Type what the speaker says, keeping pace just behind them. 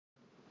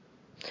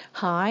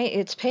Hi,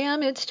 it's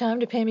Pam. It's time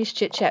to Pammy's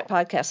Chit Chat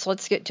podcast.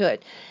 Let's get to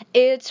it.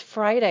 It's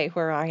Friday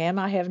where I am.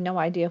 I have no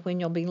idea when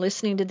you'll be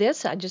listening to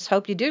this. I just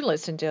hope you do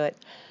listen to it.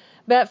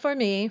 But for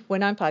me,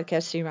 when I'm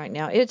podcasting right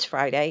now, it's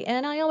Friday,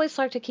 and I always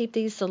like to keep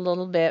these a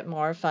little bit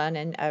more fun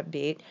and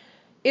upbeat.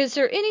 Is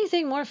there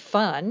anything more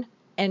fun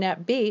and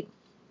upbeat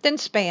than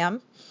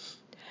spam?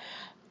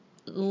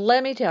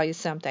 Let me tell you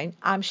something.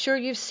 I'm sure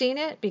you've seen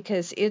it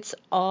because it's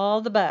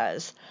all the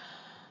buzz.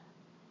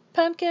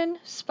 Pumpkin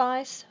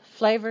spice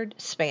flavored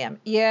spam.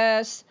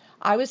 Yes,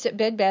 I was at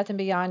Bed Bath &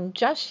 Beyond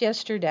just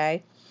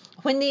yesterday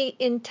when the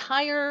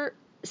entire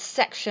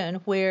section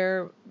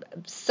where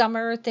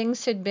summer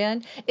things had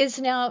been is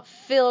now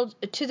filled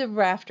to the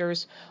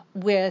rafters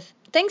with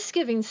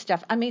Thanksgiving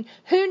stuff. I mean,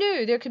 who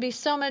knew there could be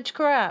so much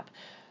crap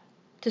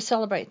to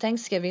celebrate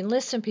Thanksgiving?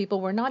 Listen,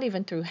 people, we're not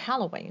even through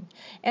Halloween.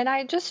 And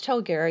I just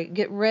told Gary,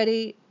 get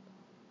ready.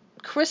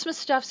 Christmas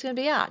stuff's going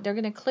to be out. They're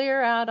going to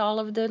clear out all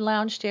of the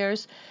lounge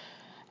chairs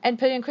and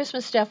put in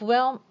Christmas stuff.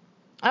 Well,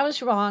 I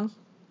was wrong.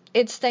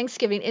 It's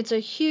Thanksgiving. It's a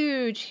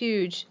huge,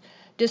 huge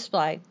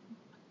display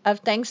of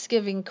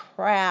Thanksgiving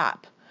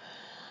crap.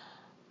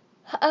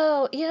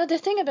 Oh, the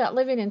thing about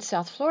living in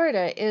South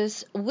Florida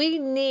is we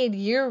need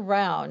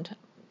year-round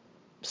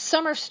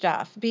summer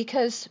stuff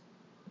because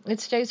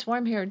it stays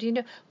warm here. Do you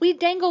know? We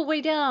dangle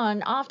way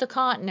down off the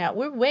continent.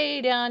 We're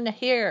way down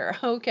here,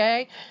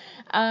 okay?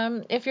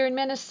 If you're in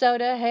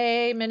Minnesota,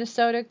 hey,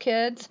 Minnesota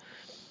kids,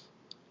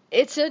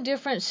 it's a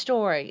different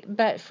story.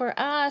 But for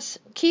us,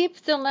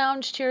 keep the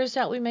lounge chairs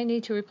out. We may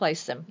need to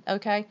replace them,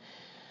 okay?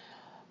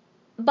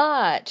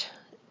 But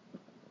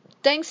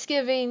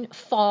Thanksgiving,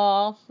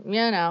 fall,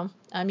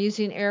 I'm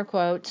using air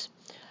quotes,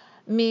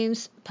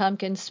 means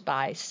pumpkin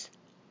spice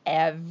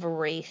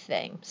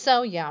everything.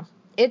 So, yeah,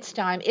 it's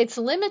time. It's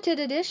limited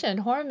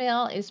edition.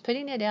 Hormel is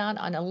putting it out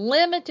on a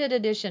limited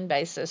edition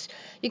basis.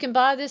 You can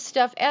buy this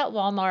stuff at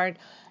Walmart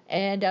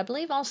and I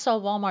believe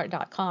also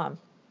Walmart.com.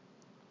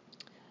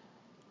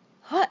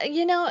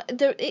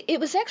 It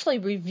was actually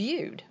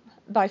reviewed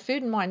by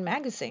Food and Wine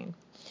magazine.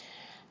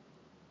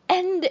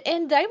 And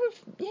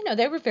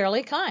they were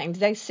fairly kind.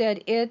 They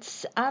said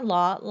it's a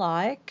lot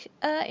like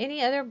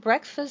any other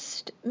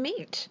breakfast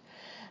meat.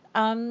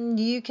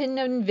 You can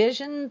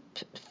envision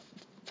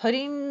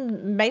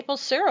putting maple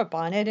syrup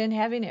on it and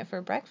having it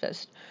for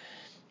breakfast.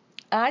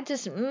 I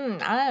just,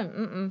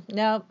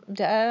 no,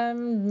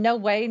 no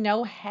way,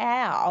 no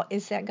how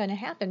is that going to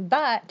happen.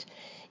 But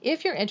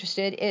if you're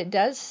interested, it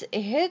does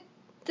hit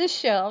the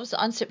shelves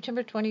on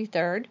September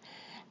 23rd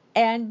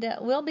and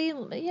will be,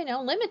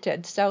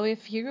 limited. So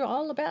if you're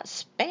all about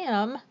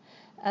spam,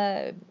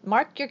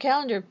 mark your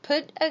calendar,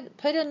 put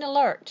an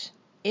alert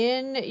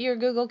in your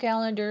Google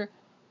Calendar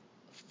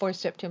for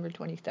September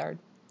 23rd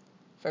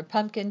for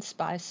pumpkin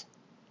spice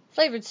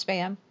flavored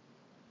spam.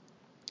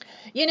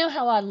 You know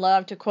how I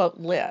love to quote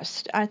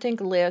lists. I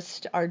think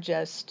lists are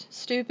just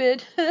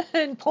stupid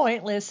and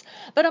pointless,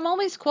 but I'm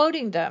always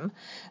quoting them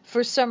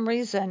for some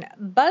reason.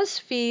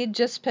 BuzzFeed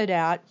just put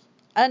out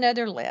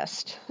another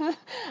list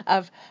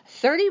of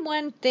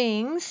 31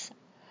 things.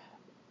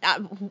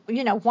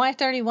 Why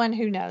 31?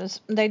 Who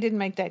knows? They didn't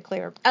make that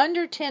clear.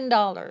 Under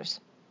 $10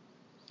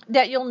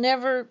 that you'll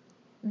never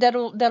that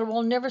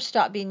will never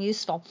stop being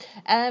useful.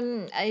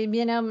 I'm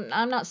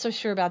not so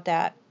sure about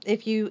that.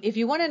 If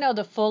you want to know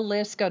the full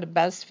list, go to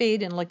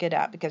BuzzFeed and look it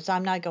up because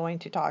I'm not going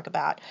to talk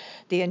about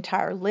the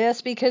entire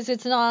list because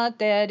it's not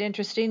that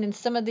interesting. And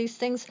some of these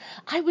things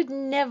I would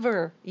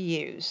never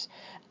use.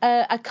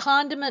 A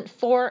condiment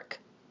fork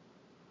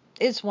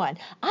is one.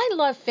 I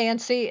love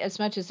fancy as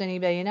much as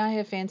anybody, and I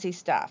have fancy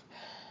stuff.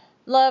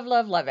 Love,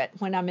 love, love it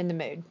when I'm in the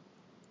mood.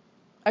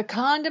 A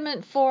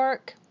condiment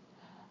fork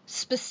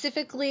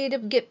specifically to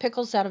get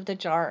pickles out of the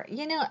jar.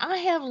 I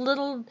have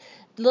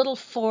little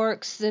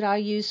forks that I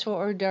use for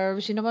hors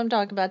d'oeuvres. You know what I'm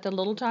talking about? The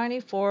little tiny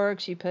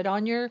forks you put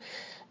on your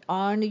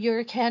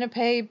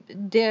canapé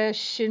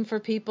dish and for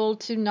people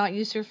to not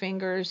use their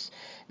fingers,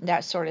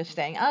 that sort of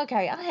thing.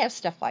 Okay, I have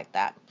stuff like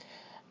that.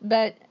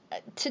 But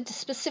to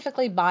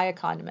specifically buy a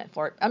condiment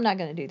fork, I'm not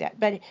going to do that.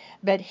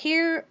 But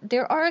here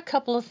there are a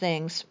couple of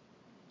things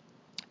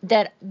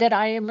that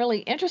I am really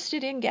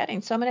interested in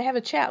getting. So I'm going to have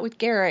a chat with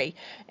Gary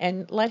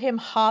and let him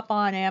hop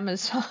on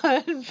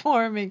Amazon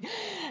for me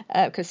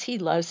because he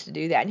loves to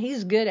do that and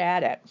he's good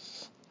at it.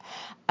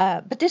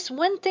 But this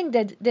one thing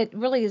that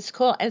really is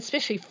cool,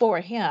 especially for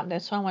him,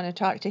 that's why I want to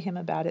talk to him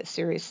about it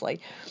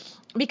seriously.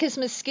 Because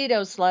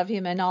mosquitoes love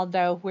him, and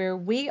although where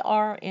we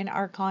are in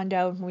our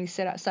condo when we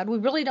sit outside, we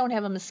really don't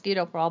have a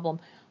mosquito problem.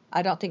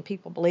 I don't think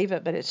people believe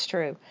it, but it's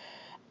true.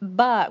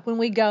 But when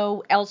we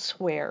go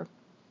elsewhere,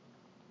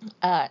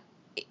 uh,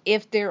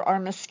 if there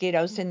are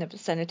mosquitoes in the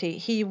vicinity,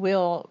 he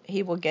will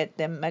get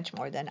them much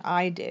more than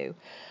I do.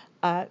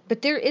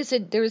 But there is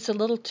a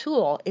little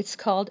tool. It's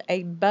called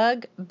a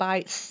bug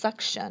bite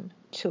suction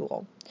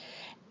tool,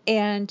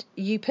 and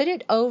you put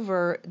it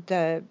over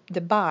the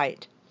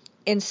bite,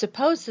 and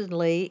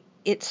supposedly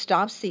it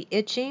stops the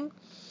itching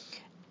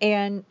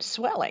and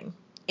swelling,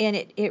 and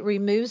it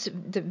removes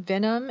the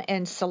venom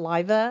and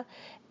saliva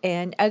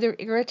and other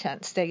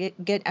irritants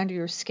that get under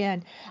your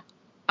skin.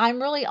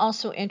 I'm really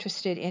also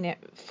interested in it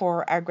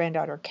for our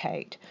granddaughter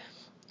Kate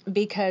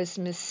because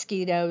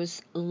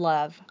mosquitoes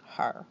love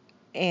her.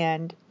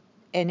 And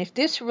if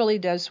this really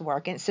does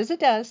work, and it says it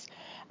does,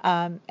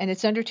 and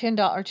it's under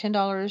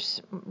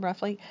 $10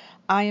 roughly,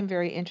 I am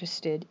very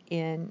interested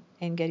in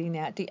getting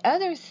that. The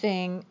other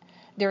thing,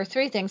 there are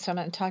three things I'm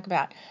going to talk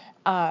about.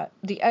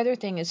 The other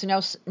thing is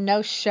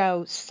no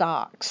show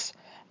socks.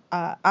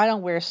 I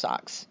don't wear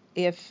socks.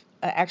 If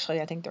actually,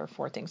 I think there are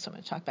four things I'm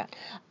going to talk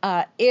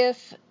about.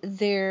 If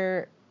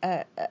they're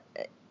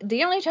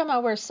the only time I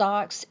wear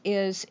socks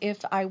is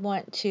if I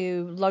want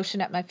to lotion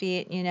up my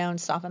feet,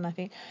 and soften my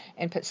feet,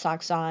 and put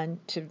socks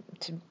on to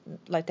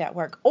let that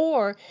work.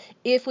 Or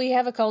if we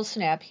have a cold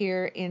snap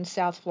here in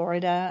South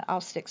Florida, I'll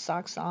stick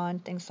socks on,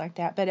 things like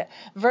that. But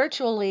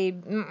virtually,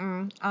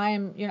 you're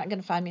not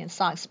going to find me in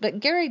socks. But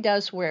Gary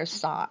does wear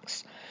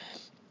socks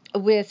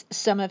with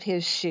some of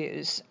his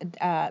shoes,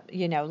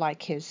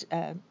 like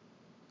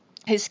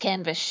his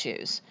canvas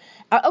shoes.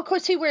 Of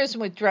course, he wears them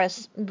with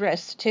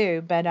dress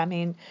too, but I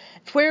mean,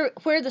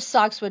 where the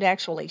socks would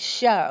actually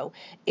show,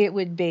 it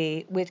would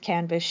be with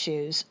canvas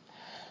shoes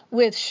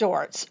with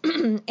shorts.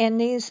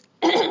 And these,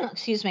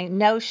 excuse me,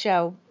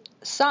 no-show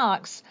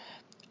socks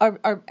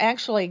are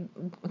actually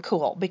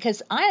cool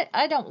because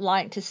I don't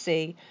like to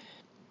see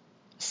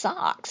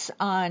socks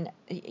on.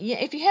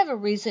 If you have a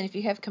reason, if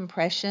you have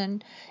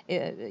compression,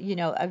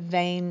 a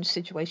vein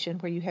situation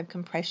where you have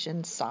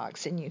compression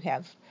socks and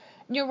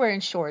you're wearing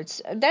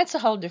shorts, that's a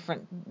whole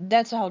different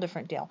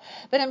deal.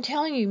 But I'm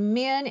telling you,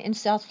 men in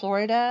South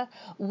Florida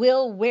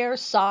will wear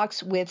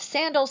socks with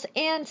sandals,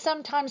 and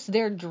sometimes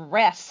they're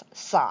dress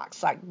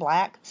socks, like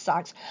black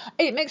socks.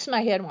 It makes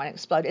my head want to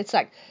explode. It's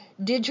like,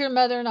 did your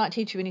mother not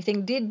teach you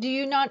anything? Do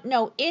you not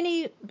know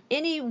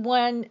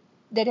anyone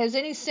that has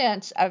any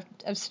sense of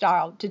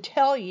style to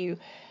tell you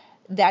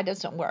that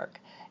doesn't work?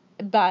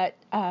 But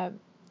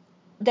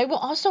they will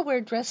also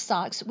wear dress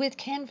socks with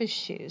canvas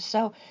shoes.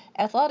 So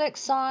athletic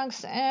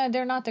socks,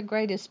 they're not the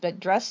greatest, but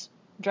dress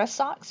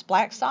socks,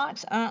 black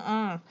socks,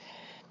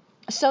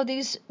 So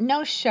these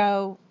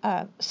no-show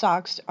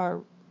socks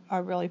are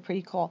really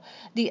pretty cool.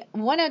 The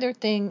one other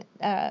thing,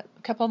 a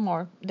couple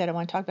more that I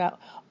want to talk about.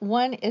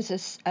 One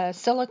is a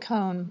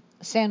silicone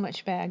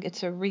sandwich bag.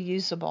 It's a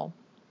reusable,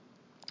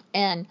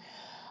 and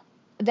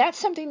that's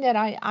something that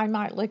I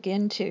might look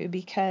into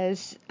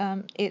because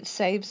it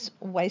saves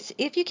waste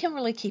if you can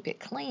really keep it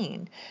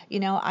clean.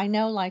 I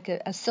know like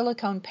a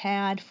silicone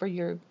pad for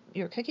your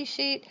cookie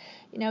sheet,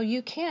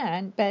 you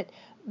can, but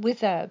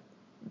with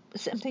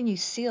something you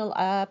seal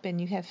up and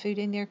you have food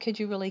in there, could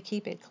you really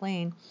keep it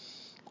clean?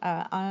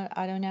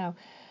 I don't know.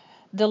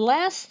 The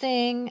last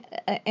thing,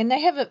 and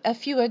they have a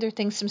few other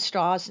things, some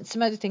straws and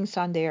some other things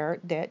on there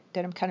that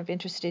I'm kind of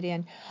interested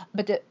in.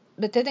 But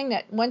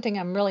one thing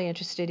I'm really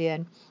interested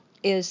in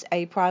is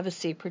a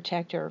privacy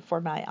protector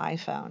for my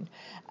iPhone.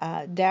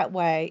 That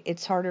way,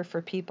 it's harder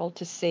for people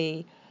to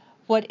see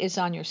what is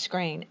on your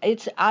screen.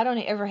 I don't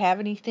ever have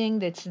anything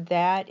that's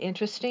that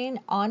interesting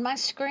on my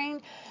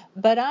screen,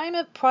 but I'm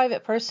a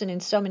private person in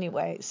so many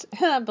ways.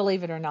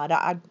 Believe it or not,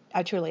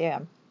 I truly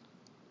am.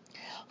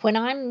 When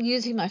I'm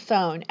using my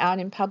phone out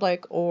in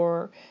public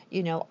or,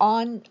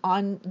 on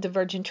the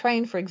Virgin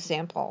train, for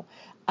example,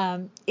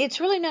 it's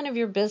really none of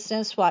your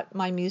business what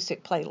my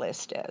music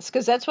playlist is,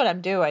 because that's what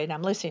I'm doing.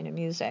 I'm listening to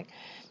music.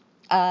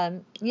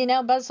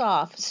 Buzz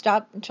off.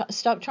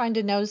 Stop trying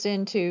to nose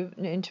into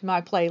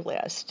my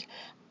playlist.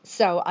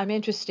 So I'm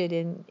interested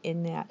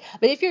in that.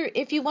 But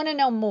if you want to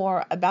know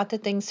more about the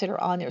things that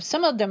are on there,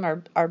 some of them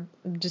are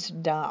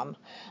just dumb.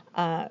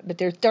 But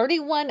there are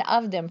 31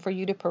 of them for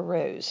you to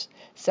peruse.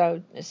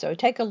 So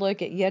take a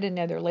look at yet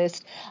another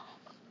list.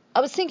 I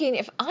was thinking,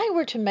 if I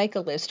were to make a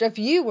list, or if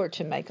you were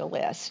to make a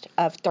list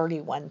of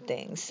 31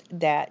 things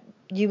that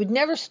you would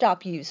never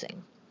stop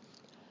using,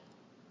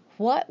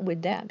 what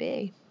would that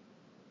be?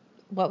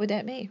 What would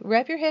that be?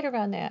 Wrap your head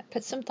around that.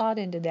 Put some thought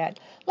into that.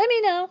 Let me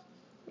know.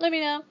 Let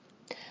me know.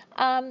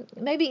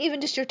 Maybe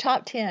even just your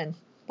top 10.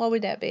 What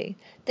would that be?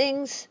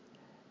 Things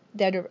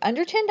that are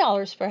under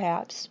 $10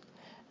 perhaps,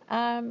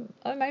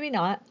 or maybe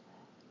not,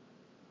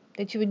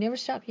 that you would never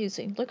stop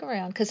using. Look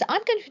around, because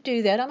I'm going to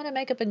do that. I'm going to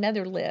make up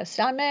another list.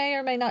 I may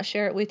or may not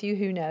share it with you.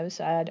 Who knows?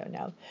 I don't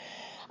know.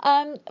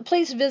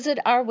 Please visit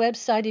our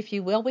website if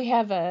you will. We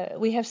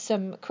have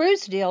some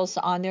cruise deals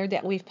on there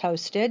that we've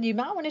posted. You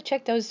might want to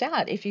check those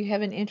out if you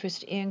have an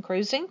interest in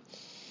cruising.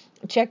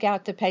 Check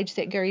out the page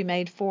that Gary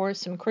made for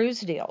some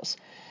cruise deals.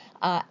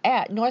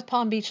 At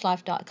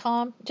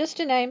northpalmbeachlife.com. Just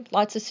a name,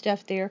 lots of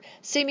stuff there.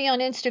 See me on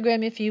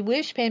Instagram if you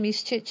wish,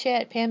 Pammy's Chit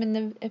Chat, Pam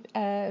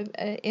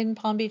in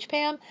Palm Beach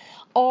Pam,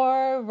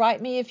 or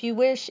write me if you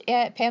wish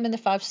at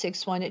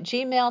paminthe561 at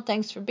gmail.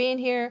 Thanks for being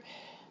here.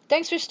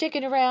 Thanks for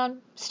sticking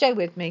around. Stay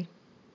with me.